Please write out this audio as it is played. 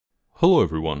Hello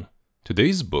everyone,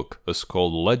 today's book is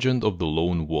called Legend of the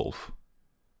Lone Wolf.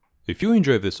 If you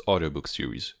enjoy this audiobook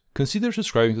series, consider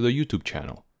subscribing to the YouTube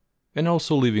channel, and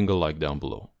also leaving a like down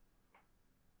below.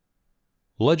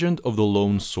 Legend of the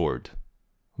Lone Sword,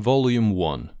 Volume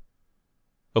 1.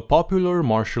 A popular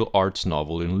martial arts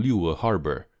novel in Liyue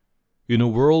Harbor. In a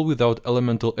world without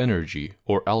elemental energy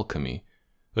or alchemy,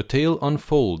 a tale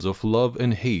unfolds of love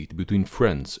and hate between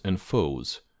friends and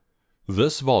foes.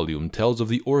 This volume tells of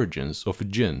the origins of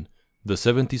Jin, the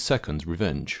 72nd's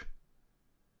revenge.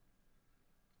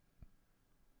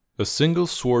 A single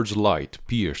sword's light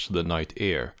pierced the night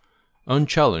air,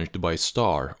 unchallenged by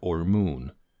star or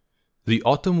moon. The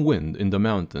autumn wind in the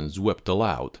mountains wept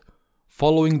aloud,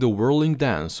 following the whirling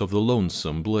dance of the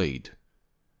lonesome blade.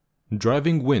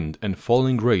 Driving wind and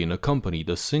falling rain accompanied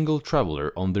a single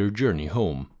traveler on their journey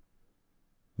home.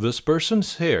 This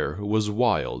person's hair was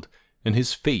wild, and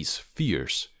his face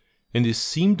fierce, and he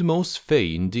seemed most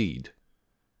fey indeed.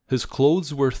 His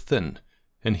clothes were thin,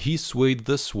 and he swayed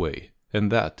this way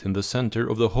and that in the center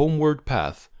of the homeward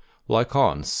path, like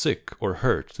on sick or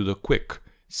hurt to the quick,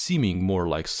 seeming more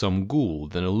like some ghoul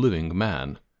than a living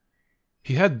man.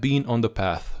 He had been on the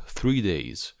path 3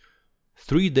 days.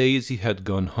 3 days he had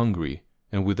gone hungry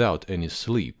and without any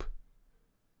sleep.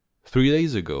 3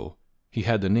 days ago he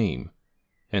had a name,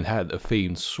 and had a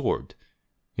famed sword,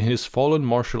 in his fallen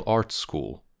martial arts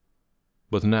school.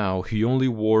 But now he only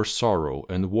wore sorrow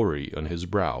and worry on his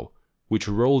brow, which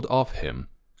rolled off him,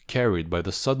 carried by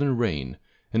the sudden rain,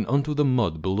 and onto the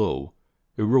mud below,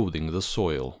 eroding the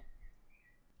soil.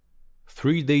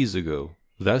 3 days ago,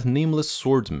 that nameless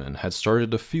swordsman had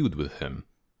started a feud with him,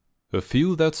 a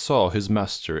feud that saw his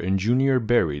master and junior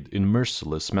buried in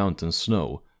merciless mountain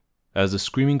snow, as the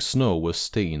screaming snow was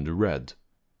stained red.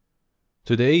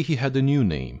 Today he had a new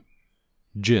name,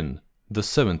 Jin, the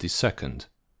 72nd,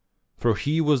 for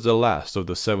he was the last of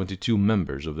the 72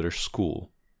 members of their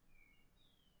school.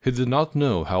 He did not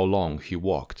know how long he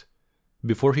walked,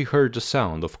 before he heard the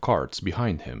sound of carts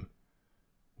behind him.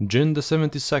 Jin the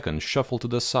 72nd shuffled to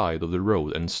the side of the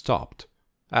road and stopped,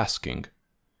 asking,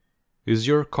 "Is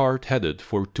your cart headed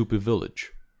for Tupi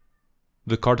village?"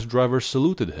 The cart driver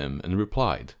saluted him and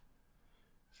replied,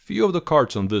 "Few of the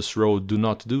carts on this road do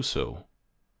not do so."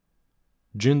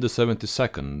 Jin the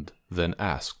 72nd then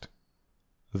asked,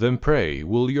 "Then pray,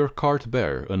 will your cart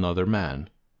bear another man?"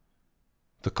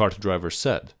 The cart driver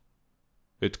said,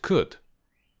 "It could,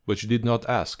 but you did not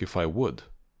ask if I would."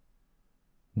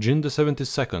 Jin the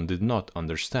 72nd did not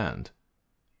understand.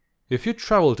 "If you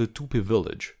travel to Tupi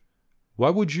village,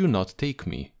 why would you not take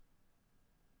me?"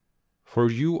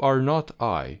 "For you are not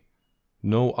I,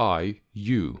 no I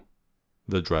you,"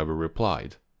 the driver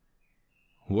replied.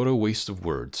 What a waste of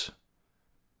words.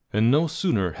 And no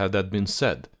sooner had that been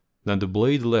said than the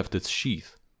blade left its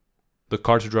sheath. The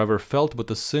cart driver felt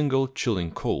but a single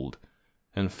chilling cold,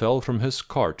 and fell from his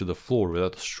cart to the floor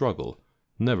without a struggle,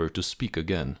 never to speak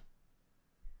again.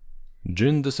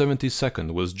 Jin the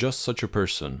 72nd was just such a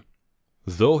person.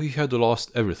 Though he had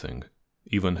lost everything,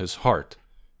 even his heart,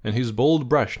 and his bold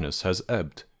brashness has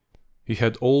ebbed, he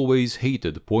had always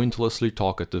hated pointlessly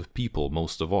talkative people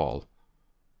most of all.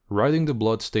 Riding the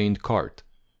blood-stained cart,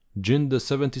 Jin the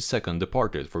 72nd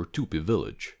departed for Tupi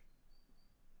village.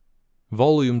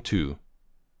 Volume 2.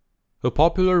 A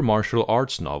popular martial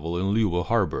arts novel in Liyue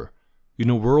Harbor. In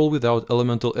a world without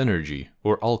elemental energy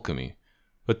or alchemy,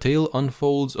 a tale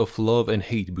unfolds of love and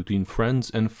hate between friends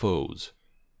and foes.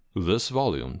 This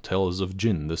volume tells of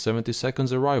Jin the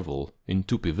 72nd's arrival in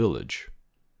Tupi village.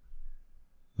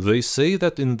 They say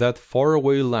that in that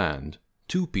faraway land,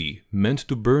 Tupi meant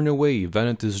to burn away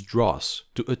vanity's dross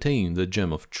to attain the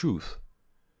gem of truth.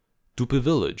 Tupi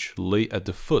village lay at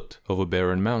the foot of a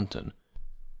barren mountain,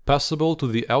 passable to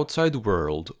the outside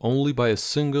world only by a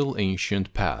single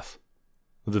ancient path,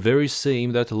 the very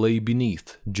same that lay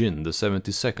beneath Jin the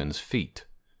 72nd's feet.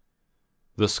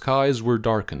 The skies were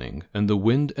darkening, and the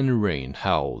wind and rain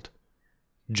howled.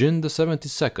 Jin the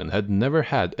 72nd had never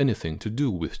had anything to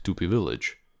do with Tupi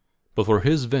village, but for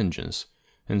his vengeance,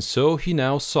 and so he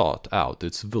now sought out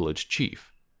its village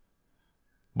chief.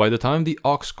 By the time the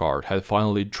ox cart had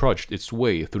finally trudged its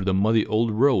way through the muddy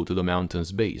old road to the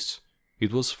mountain's base,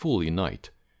 it was fully night,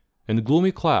 and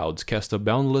gloomy clouds cast a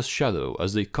boundless shadow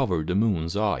as they covered the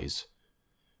moon's eyes.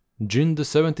 Jin the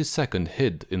 72nd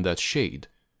hid in that shade,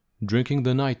 drinking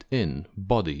the night in,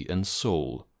 body and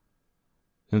soul.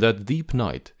 In that deep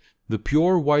night, the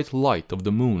pure white light of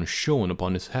the moon shone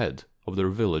upon his head of their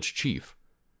village chief.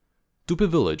 Tupi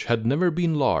village had never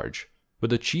been large,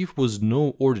 but the chief was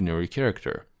no ordinary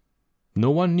character. No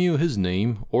one knew his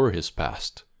name or his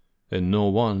past, and no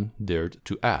one dared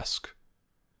to ask.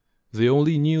 They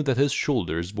only knew that his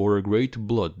shoulders bore a great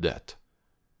blood debt,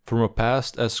 from a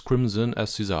past as crimson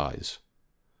as his eyes.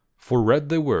 For red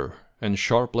they were, and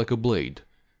sharp like a blade,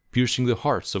 piercing the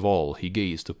hearts of all he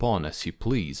gazed upon as he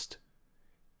pleased.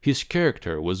 His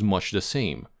character was much the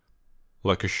same,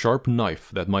 like a sharp knife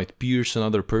that might pierce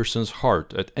another person's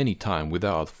heart at any time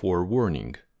without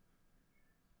forewarning.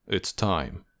 It's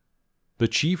time. The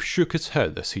chief shook his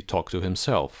head as he talked to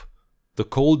himself, the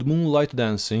cold moonlight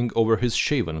dancing over his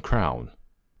shaven crown.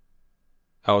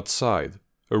 Outside,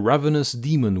 a ravenous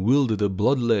demon wielded a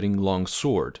bloodletting long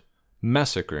sword,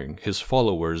 massacring his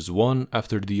followers one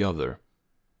after the other.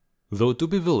 Though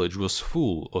Tupi village was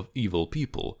full of evil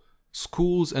people,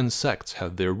 schools and sects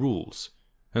had their rules,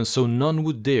 and so none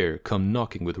would dare come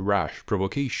knocking with rash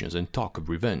provocations and talk of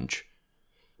revenge.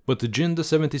 But Jin the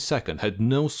 72nd had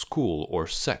no school or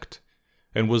sect,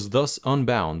 and was thus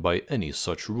unbound by any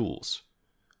such rules.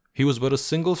 He was but a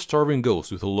single starving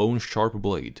ghost with a lone sharp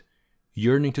blade,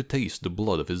 yearning to taste the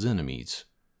blood of his enemies.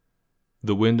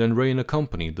 The wind and rain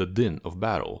accompanied the din of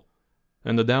battle,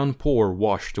 and the downpour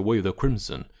washed away the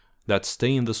crimson that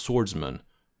stained the swordsman,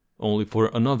 only for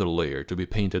another layer to be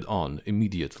painted on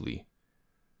immediately.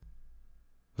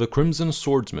 The crimson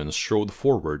swordsman strode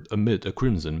forward amid a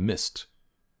crimson mist.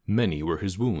 Many were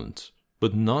his wounds,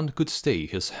 but none could stay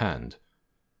his hand.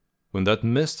 When that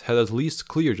mist had at least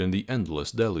cleared in the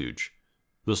endless deluge,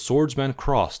 the swordsman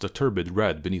crossed the turbid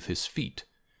red beneath his feet,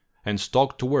 and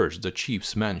stalked towards the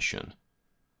chief's mansion.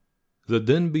 The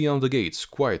din beyond the gates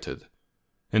quieted,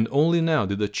 and only now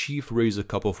did the chief raise a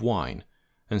cup of wine,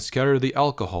 and scatter the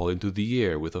alcohol into the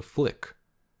air with a flick,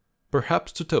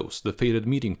 perhaps to toast the fated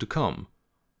meeting to come,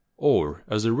 or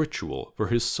as a ritual for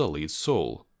his sullied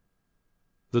soul.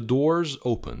 The doors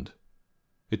opened.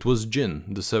 It was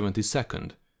Jin the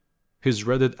 72nd, his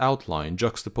redded outline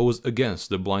juxtaposed against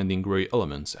the blinding grey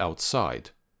elements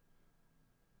outside.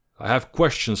 "I have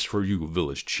questions for you,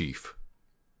 village chief."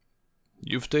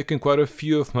 "You've taken quite a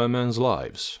few of my men's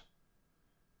lives."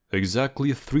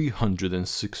 "Exactly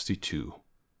 362.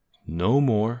 No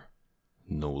more,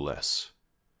 no less."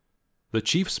 The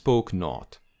chief spoke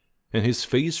not, and his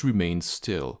face remained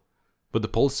still, but the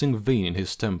pulsing vein in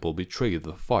his temple betrayed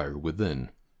the fire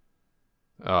within.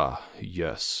 "Ah,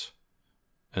 yes.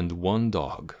 And one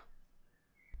dog."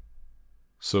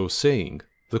 So saying,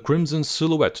 the crimson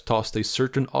silhouette tossed a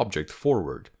certain object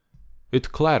forward.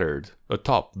 It clattered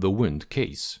atop the wind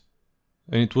case,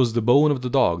 and it was the bone of the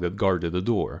dog that guarded the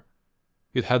door.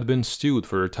 It had been stewed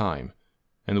for a time,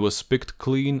 and was picked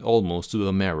clean almost to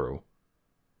the marrow.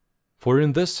 For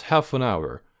in this half an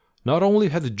hour, not only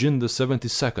had Jin the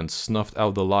 72nd snuffed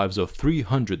out the lives of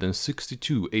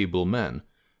 362 able men,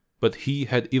 but he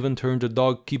had even turned the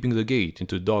dog keeping the gate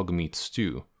into dog meat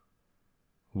stew.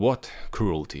 What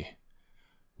cruelty!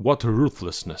 What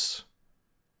ruthlessness!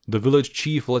 The village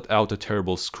chief let out a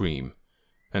terrible scream,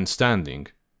 and standing,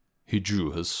 he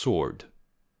drew his sword.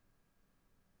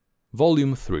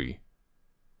 Volume 3.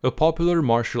 A popular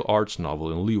martial arts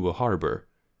novel in Liyue Harbor.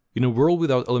 In a world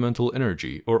without elemental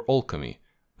energy or alchemy,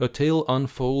 a tale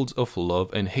unfolds of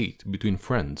love and hate between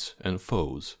friends and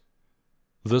foes.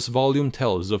 This volume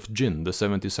tells of Jin the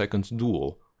 72nd's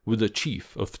duel with the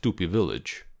chief of Tupi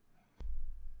village.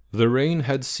 The rain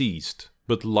had ceased,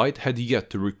 but light had yet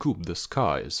to recoup the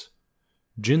skies.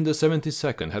 Jin the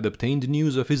 72nd had obtained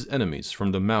news of his enemies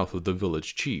from the mouth of the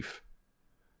village chief.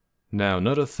 Now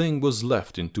not a thing was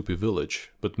left in Tupi village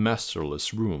but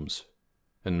masterless rooms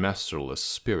and masterless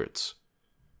spirits.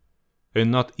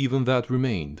 And not even that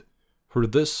remained, for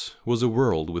this was a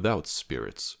world without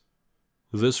spirits.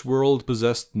 This world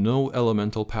possessed no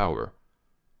elemental power,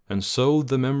 and so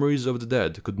the memories of the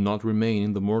dead could not remain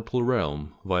in the mortal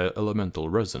realm via elemental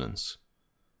resonance.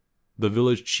 The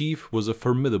village chief was a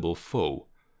formidable foe.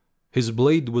 His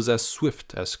blade was as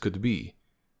swift as could be,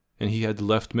 and he had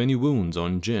left many wounds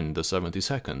on Jin the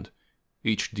 72nd,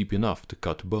 each deep enough to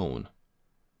cut bone.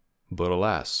 But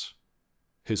alas,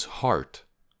 his heart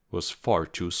was far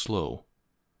too slow.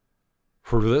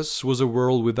 For this was a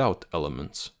world without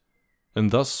elements,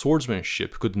 and thus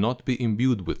swordsmanship could not be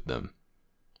imbued with them.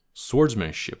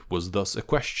 Swordsmanship was thus a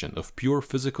question of pure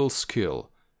physical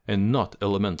skill and not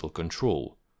elemental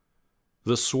control.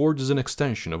 The sword is an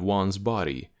extension of one's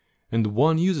body, and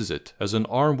one uses it as an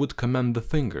arm would command the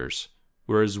fingers,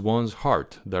 whereas one's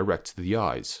heart directs the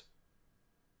eyes.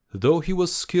 Though he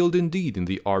was skilled indeed in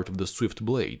the art of the swift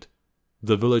blade,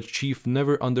 the village chief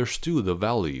never understood the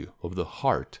value of the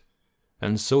heart,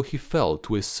 and so he fell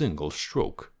to a single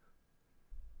stroke.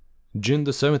 Jin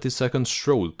the 72nd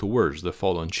strode towards the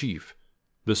fallen chief,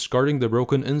 discarding the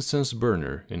broken incense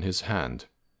burner in his hand.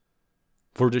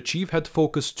 for the chief had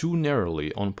focused too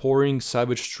narrowly on pouring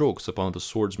savage strokes upon the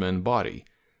swordsman's body,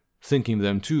 thinking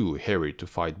them too hairy to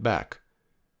fight back,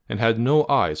 and had no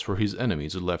eyes for his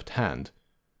enemy's left hand,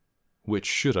 which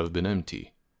should have been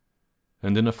empty.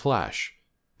 And in a flash,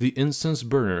 the incense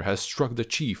burner had struck the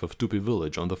chief of Tupi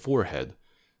village on the forehead,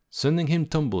 sending him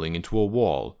tumbling into a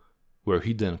wall, where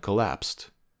he then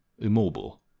collapsed,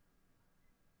 immobile.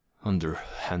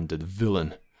 Underhanded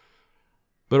villain!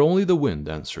 But only the wind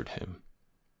answered him.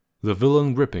 The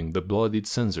villain gripping the bloodied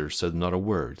censer said not a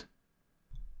word.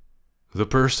 The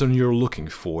person you're looking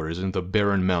for is in the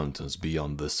barren mountains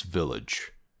beyond this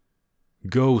village.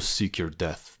 Go seek your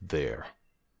death there.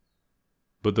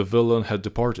 But the villain had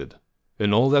departed,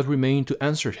 and all that remained to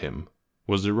answer him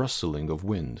was the rustling of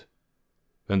wind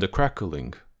and the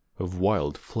crackling of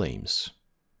wild flames.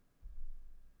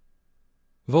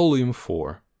 Volume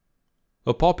 4.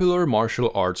 A popular martial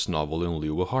arts novel in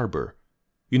Liyue Harbor.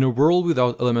 In a world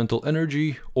without elemental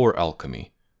energy or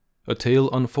alchemy, a tale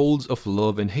unfolds of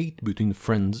love and hate between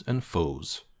friends and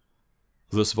foes.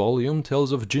 This volume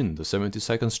tells of Jin the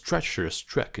 72nd's treacherous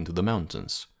trek into the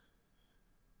mountains.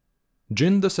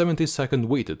 Jin the 72nd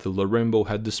waited till the rainbow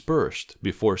had dispersed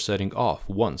before setting off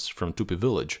once from Tupi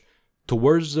village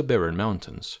towards the barren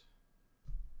mountains.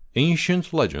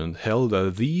 Ancient legend held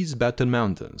that these Baton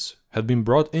mountains had been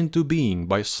brought into being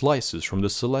by slices from the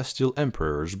celestial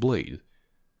emperor's blade,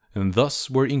 and thus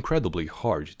were incredibly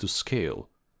hard to scale.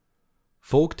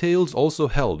 Folk tales also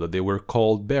held that they were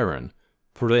called barren,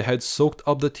 for they had soaked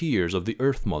up the tears of the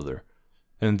Earth Mother,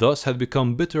 and thus had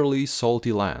become bitterly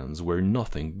salty lands where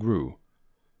nothing grew.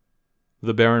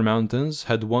 The barren mountains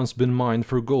had once been mined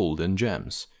for gold and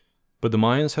gems, but the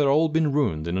mines had all been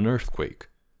ruined in an earthquake,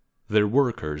 their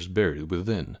workers buried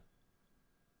within.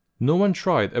 No one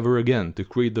tried ever again to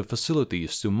create the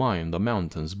facilities to mine the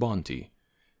mountain's bounty,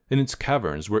 and its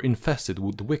caverns were infested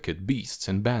with wicked beasts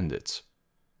and bandits.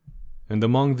 And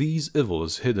among these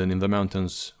evils hidden in the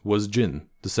mountains was Jin,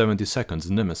 the 72nd's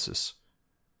nemesis.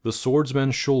 The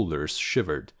swordsman's shoulders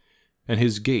shivered, and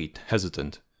his gait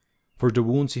hesitant, for the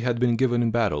wounds he had been given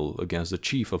in battle against the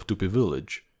chief of Tupi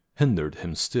village hindered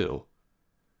him still.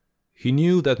 He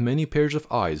knew that many pairs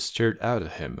of eyes stared out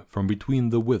at him from between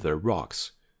the withered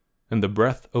rocks, and the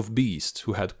breath of beasts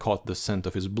who had caught the scent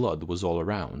of his blood was all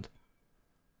around.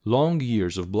 Long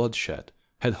years of bloodshed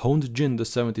had honed Jin the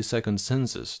 72nd's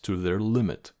senses to their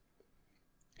limit.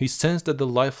 He sensed that the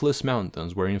lifeless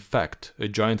mountains were in fact a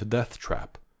giant death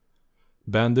trap.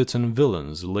 Bandits and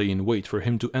villains lay in wait for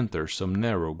him to enter some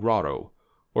narrow grotto,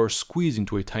 or squeeze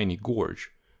into a tiny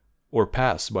gorge, or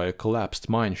pass by a collapsed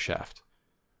mine shaft.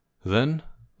 Then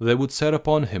they would set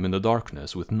upon him in the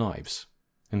darkness with knives,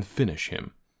 and finish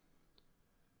him.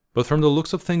 But from the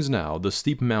looks of things now, the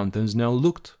steep mountains now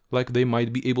looked like they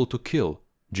might be able to kill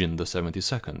Jin the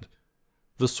 72nd.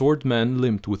 The swordman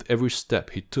limped with every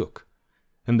step he took,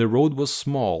 and the road was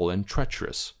small and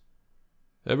treacherous.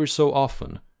 Every so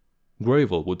often,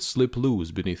 gravel would slip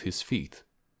loose beneath his feet.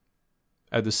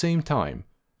 At the same time,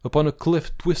 upon a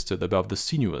cliff twisted above the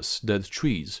sinuous, dead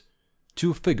trees,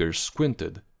 two figures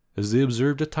squinted as they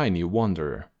observed the tiny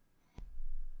wanderer.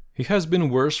 He has been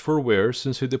worse for wear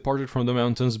since he departed from the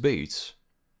mountain's base.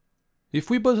 If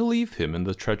we but leave him in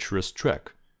the treacherous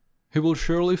trek, he will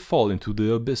surely fall into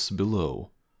the abyss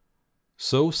below.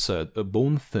 So said a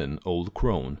bone-thin old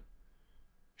crone.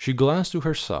 She glanced to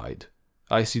her side,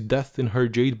 icy death in her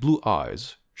jade-blue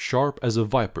eyes, sharp as a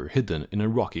viper hidden in a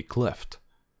rocky cleft.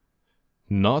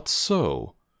 Not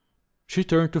so. She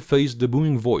turned to face the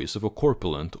booming voice of a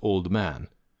corpulent old man.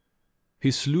 He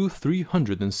slew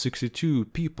 362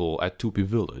 people at Tupi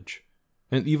village,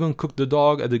 and even cooked the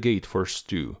dog at the gate for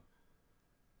stew.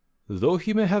 Though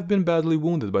he may have been badly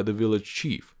wounded by the village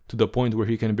chief to the point where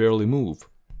he can barely move,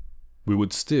 we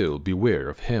would still beware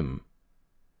of him.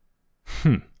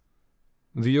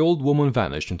 The old woman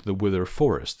vanished into the withered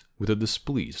forest with a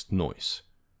displeased noise.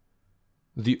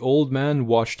 The old man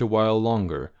watched a while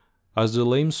longer, as the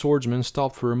lame swordsman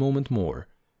stopped for a moment more,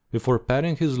 before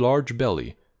patting his large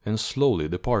belly and slowly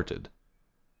departed.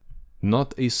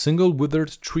 Not a single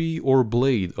withered tree or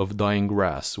blade of dying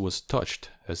grass was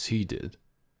touched as he did.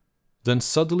 Then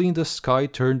suddenly the sky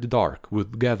turned dark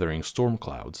with gathering storm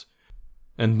clouds,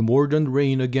 and mordant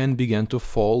rain again began to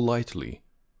fall lightly.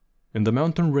 In the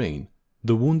mountain rain,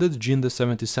 the wounded Jin the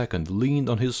 72nd leaned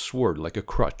on his sword like a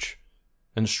crutch,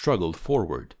 and struggled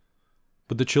forward,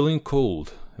 but the chilling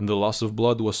cold and the loss of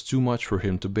blood was too much for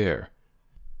him to bear,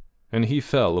 and he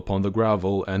fell upon the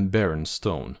gravel and barren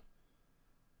stone.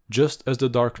 Just as the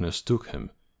darkness took him,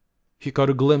 he caught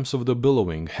a glimpse of the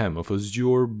billowing hem of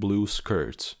azure blue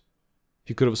skirts.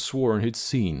 He could have sworn he'd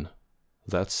seen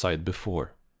that sight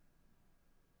before.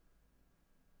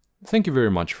 Thank you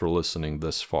very much for listening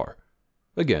this far.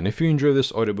 Again, if you enjoy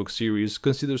this audiobook series,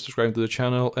 consider subscribing to the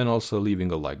channel and also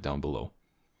leaving a like down below.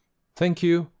 Thank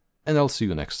you, and I'll see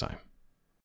you next time.